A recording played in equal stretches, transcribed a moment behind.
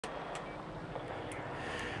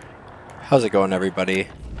How's it going, everybody?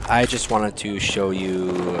 I just wanted to show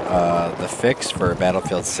you the fix for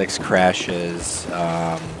Battlefield 6 crashes.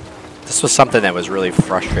 This was something that was really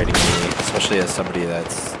frustrating me, especially as somebody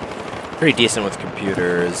that's pretty decent with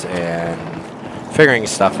computers and figuring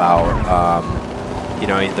stuff out. You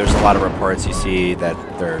know, there's a lot of reports you see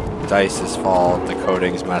that their dice's fault, the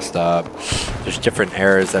coding's messed up, there's different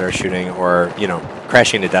errors that are shooting, or, you know,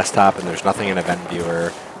 crashing the desktop and there's nothing in Event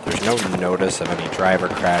Viewer. There's no notice of any driver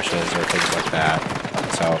crashes or things like that.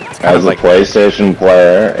 So it's kind of like a PlayStation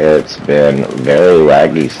player, it's been very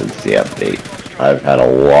laggy since the update. I've had a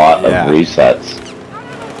lot of resets.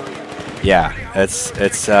 Yeah, it's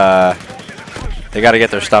they got to get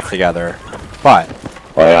their stuff together, but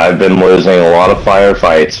I've been losing a lot of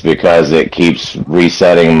firefights because it keeps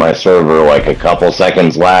resetting my server like a couple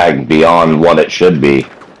seconds lag beyond what it should be.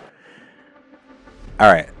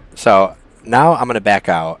 All right, so now I'm going to back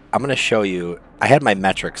out. I'm going to show you, I had my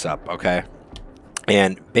metrics up, okay?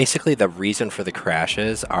 And basically the reason for the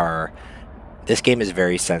crashes are, this game is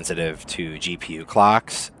very sensitive to GPU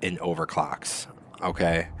clocks and overclocks,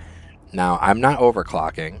 okay? Now, I'm not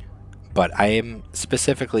overclocking, but I am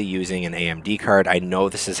specifically using an AMD card. I know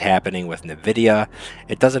this is happening with NVIDIA.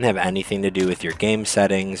 It doesn't have anything to do with your game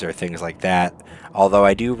settings or things like that, although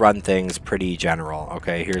I do run things pretty general,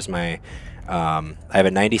 okay? Here's my... I have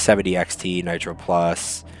a 9070 XT Nitro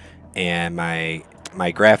Plus, and my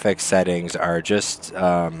graphics settings are just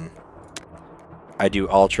I do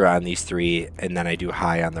ultra on these three, and then I do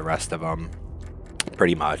high on the rest of them,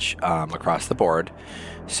 pretty much across the board.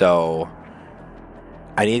 So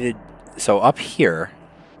up here,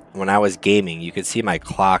 when I was gaming, you could see my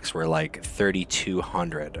clocks were like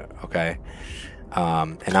 3200. Okay,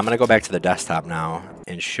 and I'm gonna go back to the desktop now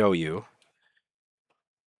and show you.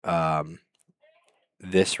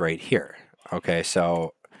 This right here. Okay,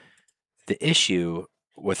 so the issue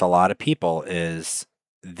with a lot of people is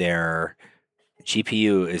their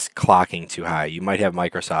GPU is clocking too high. You might have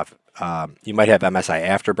Microsoft, you might have MSI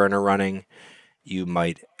Afterburner running, you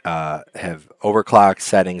might have overclock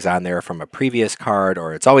settings on there from a previous card,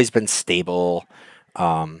 or it's always been stable.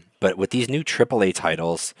 But with these new AAA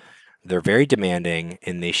titles, they're very demanding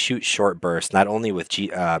and they shoot short bursts, not only with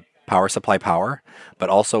power supply power, but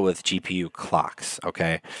also with GPU clocks,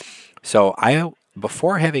 okay? So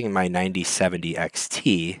before having my 9070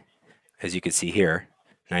 XT, as you can see here,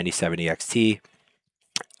 9070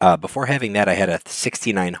 XT, before having that, I had a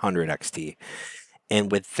 6900 XT. And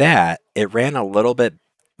with that, it ran a little bit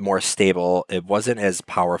more stable. It wasn't as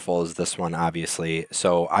powerful as this one, obviously.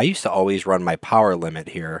 So I used to always run my power limit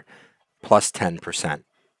here, plus 10%,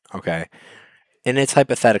 okay? And it's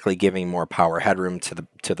hypothetically giving more power headroom to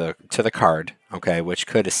the card, okay, which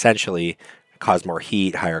could essentially cause more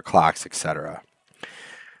heat, higher clocks, etc.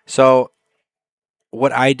 So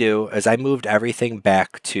what I do is I moved everything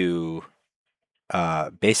back to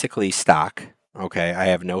basically stock. Okay, I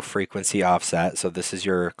have no frequency offset, so this is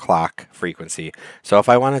your clock frequency. So if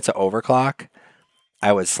I wanted to overclock,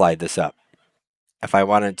 I would slide this up. If I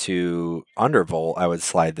wanted to undervolt, I would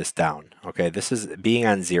slide this down. Okay, this is being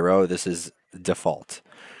on 0. This is default.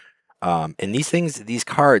 And these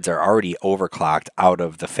cards are already overclocked out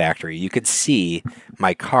of the factory. You could see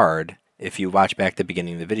my card, if you watch back the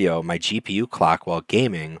beginning of the video, my GPU clock while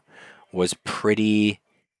gaming was pretty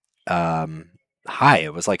high.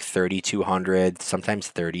 It was like 3200, sometimes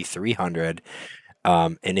 3300.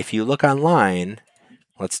 And if you look online,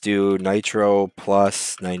 let's do Nitro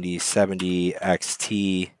Plus 9070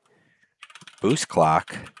 XT boost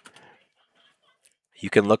clock. You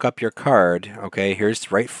can look up your card. Okay,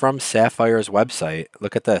 here's right from Sapphire's website.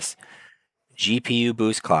 Look at this. GPU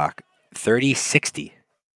boost clock, 3060.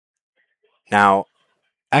 Now,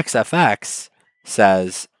 XFX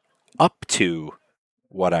says up to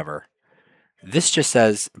whatever. This just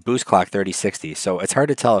says boost clock 3060. So it's hard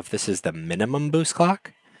to tell if this is the minimum boost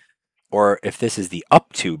clock or if this is the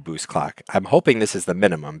up to boost clock. I'm hoping this is the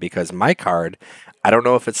minimum because my card, I don't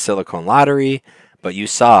know if it's Silicon Lottery, but you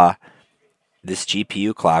saw this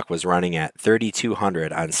GPU clock was running at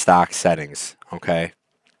 3200 on stock settings, okay?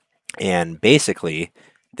 And basically,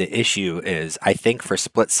 the issue is, I think for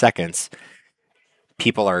split seconds,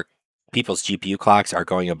 people's GPU clocks are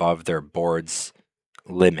going above their board's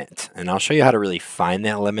limit. And I'll show you how to really find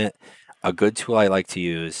that limit. A good tool I like to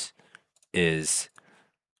use is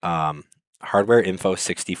Hardware Info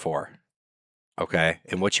 64, okay?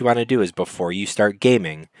 And what you want to do is before you start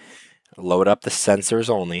gaming, load up the sensors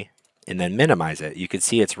only, and then minimize it. You can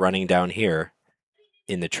see it's running down here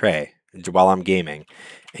in the tray while I'm gaming.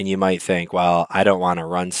 And you might think, well, I don't want to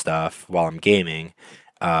run stuff while I'm gaming.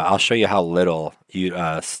 I'll show you how little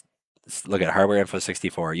Look at Hardware Info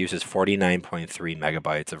 64 uses 49.3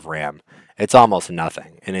 megabytes of RAM. It's almost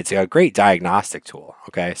nothing, and it's a great diagnostic tool.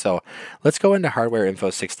 Okay, so let's go into Hardware Info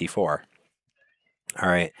 64. All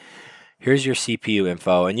right, here's your CPU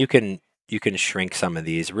info, and you can shrink some of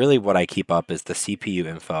these. Really, what I keep up is the CPU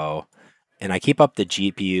info, and I keep up the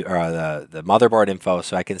GPU or the motherboard info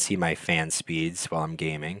so I can see my fan speeds while I'm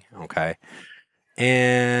gaming. Okay,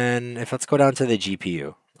 and if let's go down to the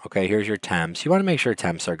GPU. Okay, here's your temps. You want to make sure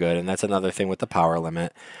temps are good, and that's another thing with the power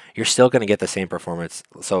limit. You're still going to get the same performance.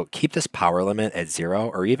 So keep this power limit at 0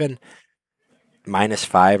 or even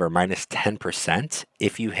 -5 or -10%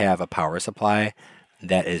 if you have a power supply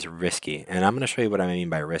that is risky. And I'm going to show you what I mean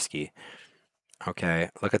by risky. Okay,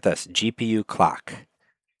 look at this GPU clock.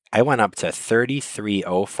 I went up to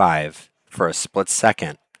 3305 for a split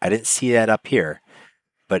second. I didn't see that up here,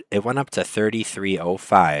 but it went up to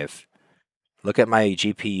 3305. Look at my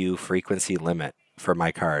GPU frequency limit for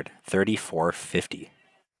my card, 3450.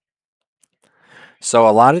 So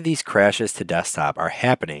a lot of these crashes to desktop are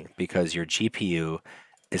happening because your GPU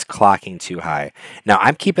is clocking too high. Now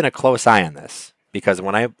I'm keeping a close eye on this because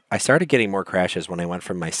when I started getting more crashes when I went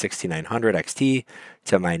from my 6900 XT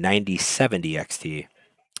to my 9070 XT,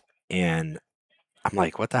 and I'm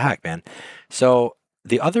like, what the heck, man? So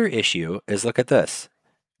the other issue is look at this.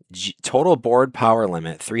 Total board power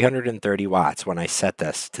limit 330 watts when I set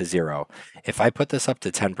this to 0. If I put this up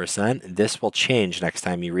to 10%, this will change next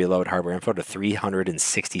time you reload hardware info to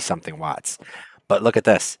 360 something watts. But look at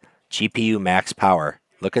this GPU max power.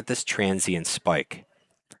 Look at this transient spike.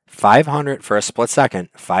 500 for a split second,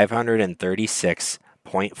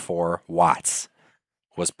 536.4 watts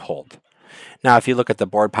was pulled. Now, if you look at the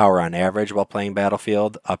board power on average while playing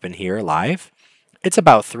Battlefield up in here live, it's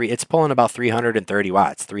pulling about 330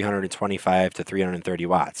 watts, 325 to 330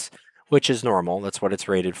 watts, which is normal. That's what it's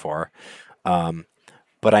rated for. Um,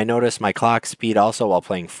 but I noticed my clock speed also while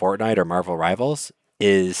playing Fortnite or Marvel Rivals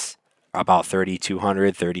is about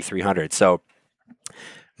 3200, 3300. So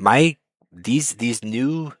my these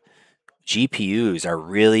new GPUs are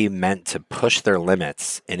really meant to push their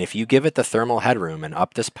limits. And if you give it the thermal headroom and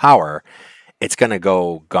up this power, it's going to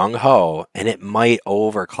go gung ho and it might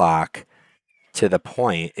overclock to the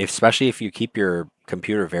point, especially if you keep your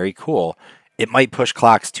computer very cool, it might push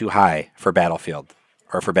clocks too high for Battlefield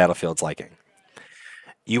or for Battlefield's liking.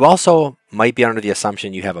 You also might be under the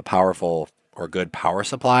assumption you have a powerful or good power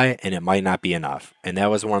supply and it might not be enough. And that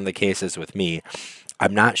was one of the cases with me.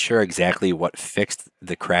 I'm not sure exactly what fixed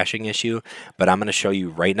the crashing issue, but I'm going to show you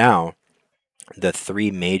right now the three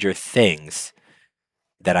major things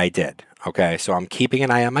that I did. Okay, so I'm keeping an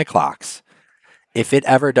eye on my clocks. If it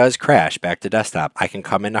ever does crash back to desktop, I can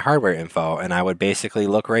come into hardware info and I would basically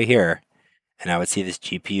look right here and I would see this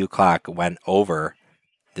GPU clock went over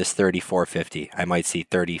this 3450. I might see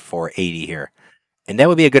 3480 here. And that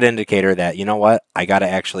would be a good indicator that, you know what, I got to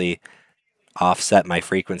actually offset my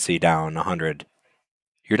frequency down 100.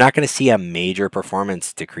 You're not going to see a major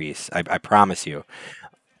performance decrease, I promise you.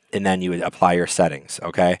 And then you would apply your settings,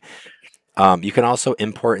 okay? You can also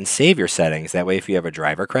import and save your settings. That way, if you have a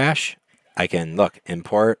driver crash, I can look,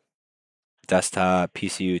 import, desktop,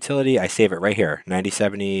 PC utility. I save it right here,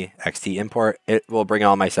 9070 XT import. It will bring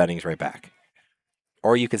all my settings right back.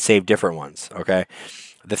 Or you could save different ones, okay?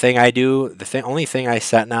 The thing I do, only thing I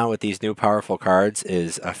set now with these new powerful cards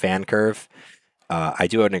is a fan curve. I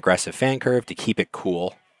do an aggressive fan curve to keep it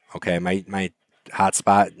cool. Okay, my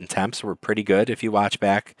hotspot and temps were pretty good if you watch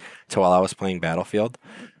back to while I was playing Battlefield.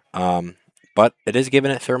 Um, but it is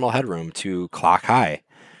giving it thermal headroom to clock high.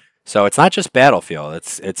 So it's not just Battlefield.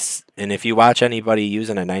 And if you watch anybody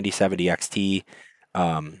using a 9070 XT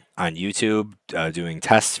on YouTube doing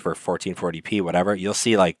tests for 1440p, whatever, you'll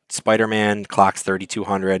see like Spider-Man clocks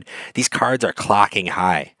 3200. These cards are clocking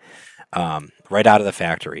high right out of the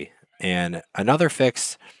factory. And another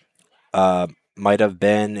fix might have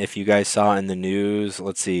been if you guys saw in the news.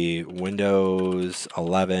 Let's see, Windows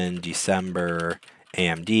 11 December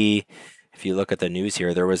AMD. If you look at the news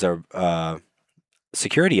here, there was a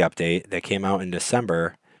security update that came out in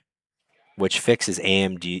December, which fixes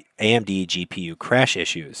AMD GPU crash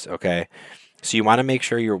issues. Okay, so you want to make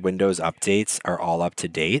sure your Windows updates are all up to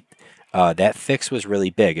date. That fix was really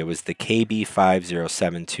big. It was the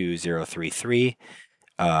KB5072033,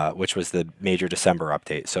 which was the major December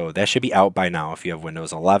update. So that should be out by now if you have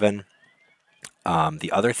Windows 11.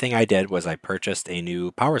 The other thing I did was I purchased a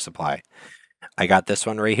new power supply. I got this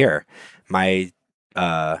one right here. My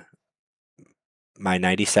uh, my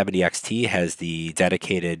 9070 XT has the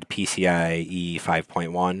dedicated PCIe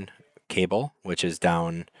 5.1 cable, which is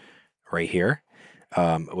down right here,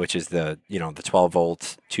 which is the 12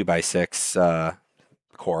 volt 2x6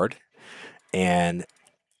 cord. And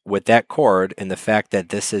with that cord and the fact that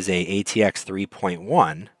this is a ATX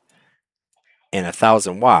 3.1 and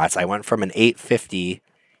 1,000 watts, I went from an 850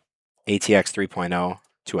 ATX 3.0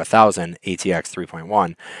 to 1,000 ATX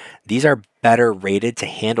 3.1. These are better rated to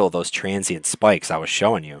handle those transient spikes I was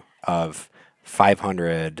showing you of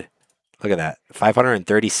 500. Look at that,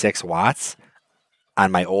 536 watts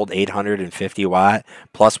on my old 850 watt,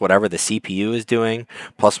 plus whatever the CPU is doing,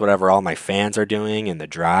 plus whatever all my fans are doing and the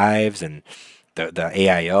drives and the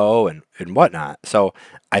AIO and whatnot. So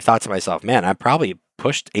I thought to myself, man, I probably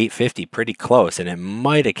pushed 850 pretty close and it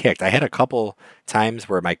might have kicked. I had a couple times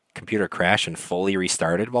where my computer crashed and fully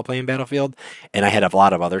restarted while playing Battlefield, and I had a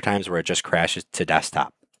lot of other times where it just crashes to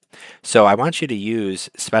desktop. So I want you to use,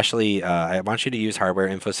 especially, I want you to use Hardware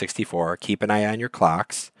Info 64. Keep an eye on your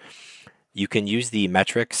clocks. You can use the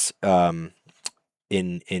metrics in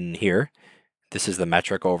here. This is the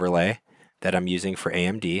metric overlay that I'm using for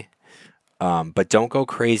AMD. But don't go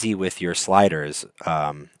crazy with your sliders,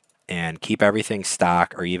 and keep everything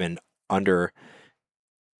stock or even under.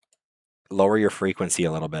 Lower your frequency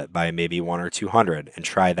a little bit by maybe 1 or 200 and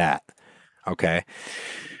try that. Okay.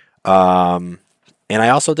 Um, and I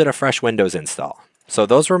also did a fresh Windows install. So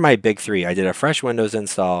those were my big three. I did a fresh Windows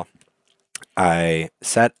install. I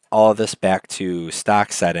set all of this back to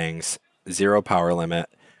stock settings, zero power limit,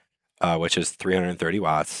 which is 330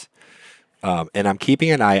 watts. And I'm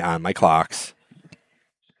keeping an eye on my clocks.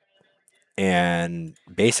 And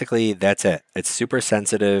basically, that's it. It's super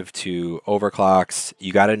sensitive to overclocks.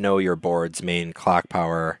 You got to know your board's main clock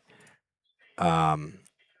power, um,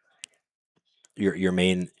 your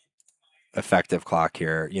main effective clock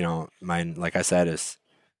here. You know, mine, like I said, is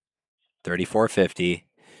 3450.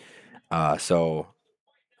 So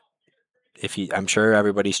if you, I'm sure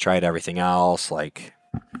everybody's tried everything else, like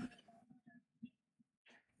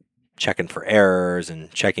checking for errors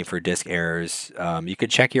and checking for disk errors. You could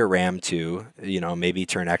check your RAM too. You know, maybe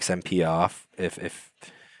turn XMP off if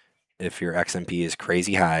your XMP is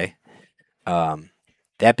crazy high. Um,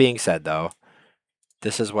 that being said, though,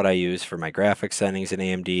 this is what I use for my graphics settings in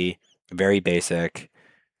AMD. Very basic.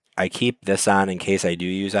 I keep this on in case I do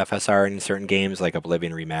use FSR in certain games, like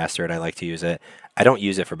Oblivion Remastered. I like to use it. I don't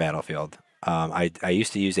use it for Battlefield. I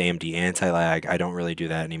used to use AMD anti-lag. I don't really do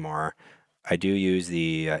that anymore. I do use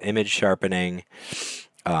the image sharpening,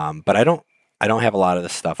 but I don't have a lot of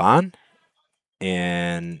this stuff on,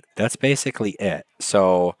 and that's basically it.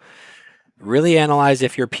 So really analyze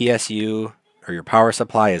if your PSU or your power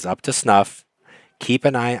supply is up to snuff. Keep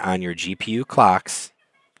an eye on your GPU clocks,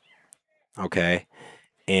 okay?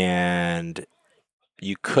 And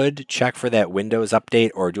you could check for that Windows update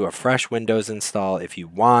or do a fresh Windows install if you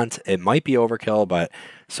want. It might be overkill, but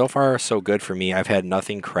so far so good for me. I've had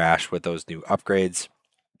nothing crash with those new upgrades.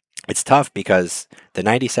 It's tough because the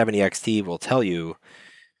 9070 XT will tell you,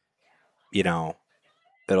 you know,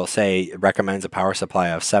 it'll say it recommends a power supply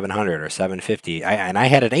of 700 or 750. And I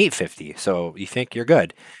had an 850, so you think you're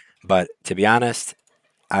good. But to be honest,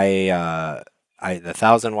 the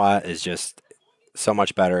 1,000 watt is just so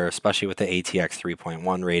much better, especially with the ATX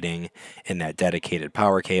 3.1 rating and that dedicated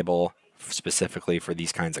power cable specifically for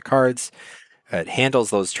these kinds of cards. It handles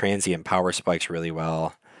those transient power spikes really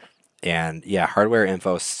well. And yeah, Hardware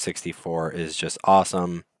Info 64 is just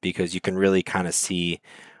awesome because you can really kind of see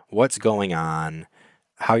what's going on,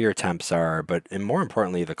 how your temps are, but and more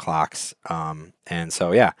importantly, the clocks. And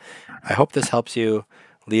so, yeah, I hope this helps you.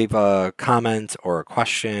 Leave a comment or a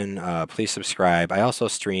question. Please subscribe. I also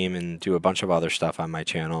stream and do a bunch of other stuff on my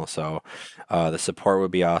channel, so the support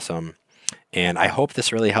would be awesome. And I hope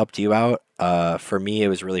this really helped you out. For me, it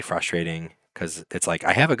was really frustrating because it's like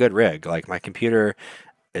I have a good rig. Like my computer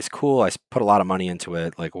is cool. Put a lot of money into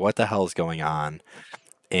it. Like what the hell is going on?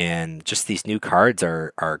 And just these new cards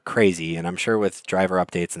are crazy. And I'm sure with driver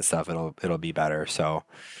updates and stuff, it'll be better. So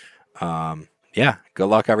yeah, good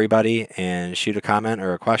luck everybody, and shoot a comment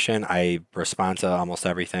or a question. I respond to almost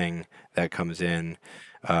everything that comes in.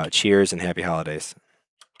 Cheers and happy holidays.